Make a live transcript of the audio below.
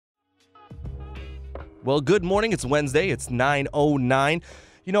Well, good morning. It's Wednesday. It's 9:09.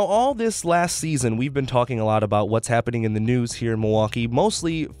 You know, all this last season, we've been talking a lot about what's happening in the news here in Milwaukee,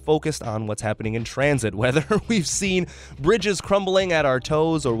 mostly focused on what's happening in transit, whether we've seen bridges crumbling at our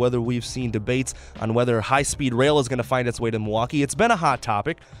toes or whether we've seen debates on whether high-speed rail is going to find its way to Milwaukee. It's been a hot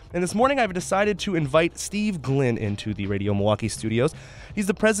topic, and this morning I've decided to invite Steve Glynn into the Radio Milwaukee studios. He's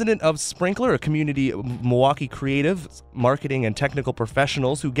the president of Sprinkler, a community of Milwaukee creative, marketing, and technical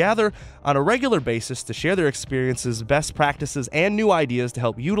professionals who gather on a regular basis to share their experiences, best practices, and new ideas to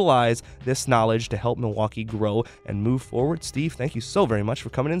help utilize this knowledge to help Milwaukee grow and move forward. Steve, thank you so very much for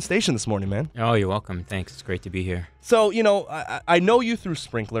coming in station this morning, man. Oh, you're welcome. Thanks. It's great to be here. So, you know, I know you through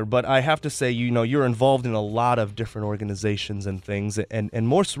Sprinkler, but I have to say, you know, you're involved in a lot of different organizations and things, and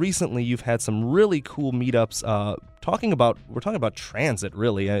most recently you've had some really cool meetups we're talking about transit,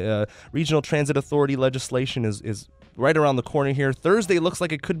 really. Regional Transit Authority legislation is right around the corner here. Thursday looks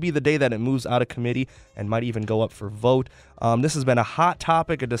like it could be the day that it moves out of committee and might even go up for vote. This has been a hot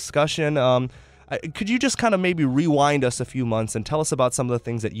topic, a discussion. Could you just kind of maybe rewind us a few months and tell us about some of the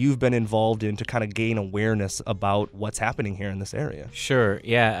things that you've been involved in to kind of gain awareness about what's happening here in this area? Sure.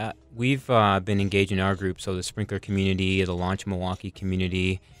 Yeah, we've been engaged in our group, so the Sprinkler community, the Launch Milwaukee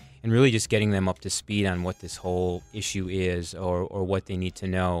community, and really just getting them up to speed on what this whole issue is or what they need to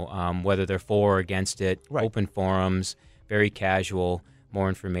know, whether they're for or against it, Right. Open forums, very casual, more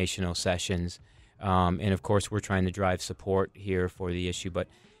informational sessions. And, of course, we're trying to drive support here for the issue. But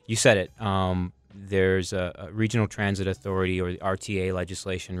you said it. There's a Regional Transit Authority, or the RTA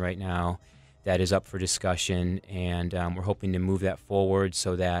legislation right now, that is up for discussion, and we're hoping to move that forward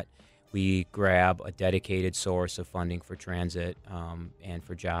so that we grab a dedicated source of funding for transit and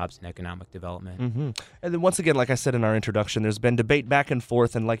for jobs and economic development. Mm-hmm. And then once again, like I said in our introduction, there's been debate back and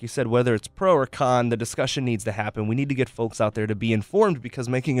forth, and like you said, whether it's pro or con, the discussion needs to happen. We need to get folks out there to be informed, because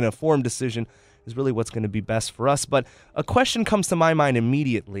making an informed decision is really what's going to be best for us. But a question comes to my mind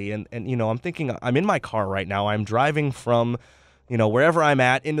immediately, and you know, I'm thinking, I'm in my car right now. I'm driving from, you know, wherever I'm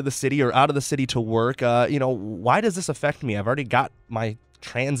at into the city or out of the city to work. You know, why does this affect me? I've already got my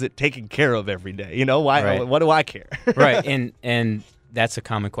transit taken care of every day. You know, why? Right. What do I care? Right, and that's a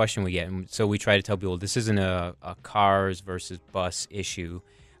common question we get. And so we try to tell people this isn't a cars versus bus issue.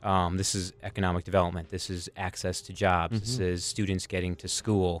 This is economic development. This is access to jobs. This is students getting to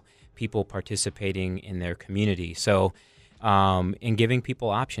school, people participating in their community. So, and giving people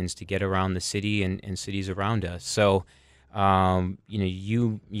options to get around the city and cities around us. So, you know,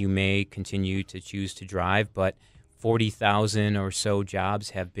 you may continue to choose to drive, but 40,000 or so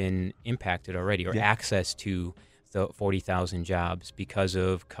jobs have been impacted already, or access to the 40,000 jobs because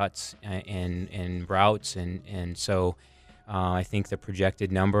of cuts in routes. And so I think the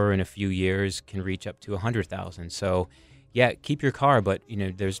projected number in a few years can reach up to 100,000. So, yeah, keep your car, but, you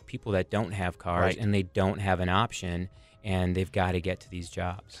know, there's people that don't have cars, Right. and they don't have an option, and they've got to get to these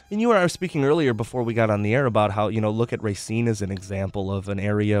jobs. And you and I were speaking earlier before we got on the air about how, you know, look at Racine as an example of an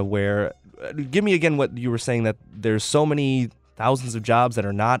area where, give me again what you were saying, that there's so many thousands of jobs that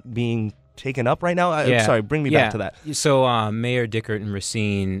are not being taken up right now. Yeah. Sorry, bring me back to that. So Mayor Dickert in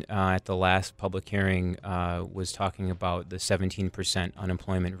Racine at the last public hearing was talking about the 17%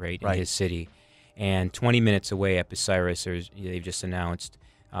 unemployment rate in Right. his city. And 20 minutes away at Bucyrus, they've just announced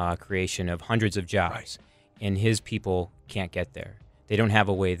creation of hundreds of jobs. Right. And his people can't get there. They don't have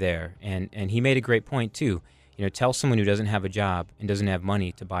a way there. And he made a great point, too. You know, tell someone who doesn't have a job and doesn't have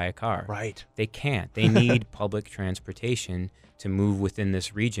money to buy a car. Right. They can't. They need public transportation to move within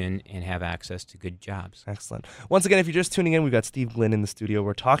this region and have access to good jobs. Excellent. Once again, if you're just tuning in, we've got Steve Glynn in the studio.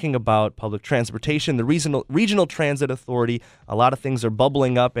 We're talking about public transportation, the Regional Transit Authority. A lot of things are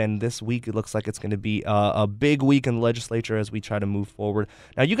bubbling up, and this week it looks like it's going to be a big week in the legislature as we try to move forward.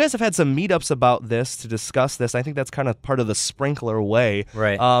 Now, you guys have had some meetups about this to discuss this. I think that's kind of part of the Sprinkler way.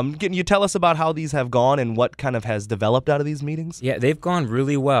 Right. Can you tell us about how these have gone and what kind of has developed out of these meetings? Yeah, they've gone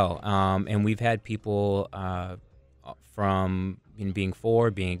really well, and we've had people from being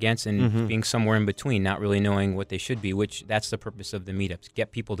for, being against, and being somewhere in between, not really knowing what they should be, which that's the purpose of the meetups.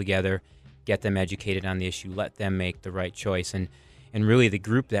 Get people together, get them educated on the issue, let them make the right choice. And really the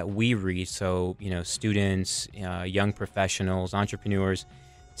group that we reach, so, you know, students, young professionals, entrepreneurs,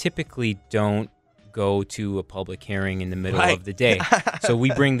 typically don't go to a public hearing in the middle Right. of the day. So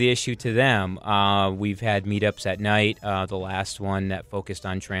we bring the issue to them. We've had meetups at night. The last one that focused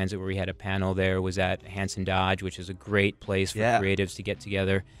on transit, where we had a panel there, was at Hanson Dodge, which is a great place for creatives to get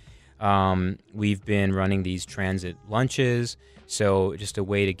together. We've been running these transit lunches, so just a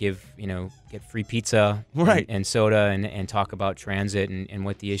way to give, get free pizza Right. and soda and talk about transit and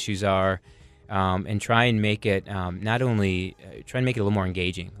what the issues are. and try and make it not only try and make it a little more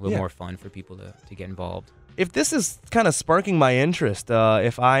engaging, a little Yeah. more fun for people to get involved. If this is kind of sparking my interest,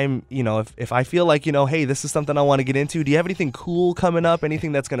 if I'm, if I feel like, hey, this is something I want to get into, do you have anything cool coming up?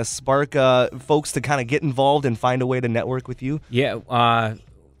 Anything that's going to spark folks to kind of get involved and find a way to network with you? Yeah,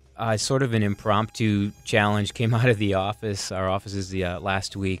 sort of an impromptu challenge came out of the office. Our offices the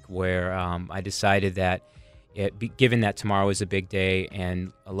last week, where I decided that, given that tomorrow is a big day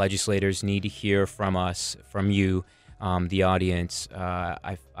and legislators need to hear from us, from you, the audience,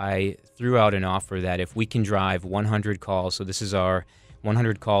 I threw out an offer that if we can drive 100 calls, so this is our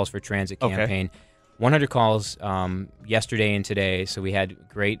 100 calls for transit campaign, 100 calls yesterday and today, so we had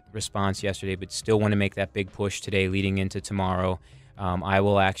great response yesterday, but still want to make that big push today leading into tomorrow. I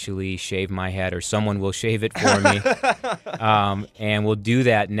will actually shave my head, or someone will shave it for me, and we'll do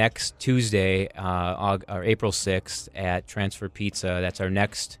that next Tuesday, or April 6th at Transfer Pizza. That's our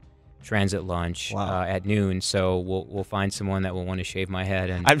next transit lunch at noon. So we'll find someone that will want to shave my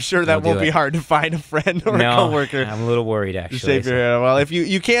head, and I'm sure that won't be hard to find a friend or a coworker. I'm a little worried actually. To shave your hair. Well, if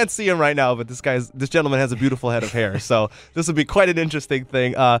you can't see him right now, but this gentleman has a beautiful head of hair, so this will be quite an interesting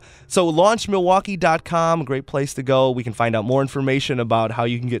thing. So launchmilwaukee.com, a great place to go. We can find out more information about how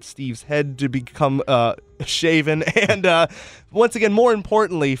you can get Steve's head to become shaven, and once again, more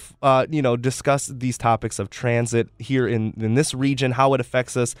importantly, discuss these topics of transit here in this region, how it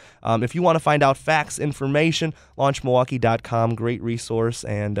affects us. If you want to find out facts, information, launchmilwaukee.com, great resource.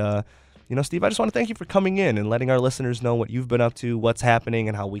 And Steve, I just want to thank you for coming in and letting our listeners know what you've been up to, what's happening,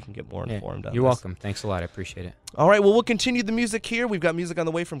 and how we can get more informed. You're welcome. Thanks a lot. I appreciate it. All right, well, we'll continue the music here. We've got music on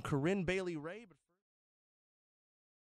the way from Corinne Bailey Ray.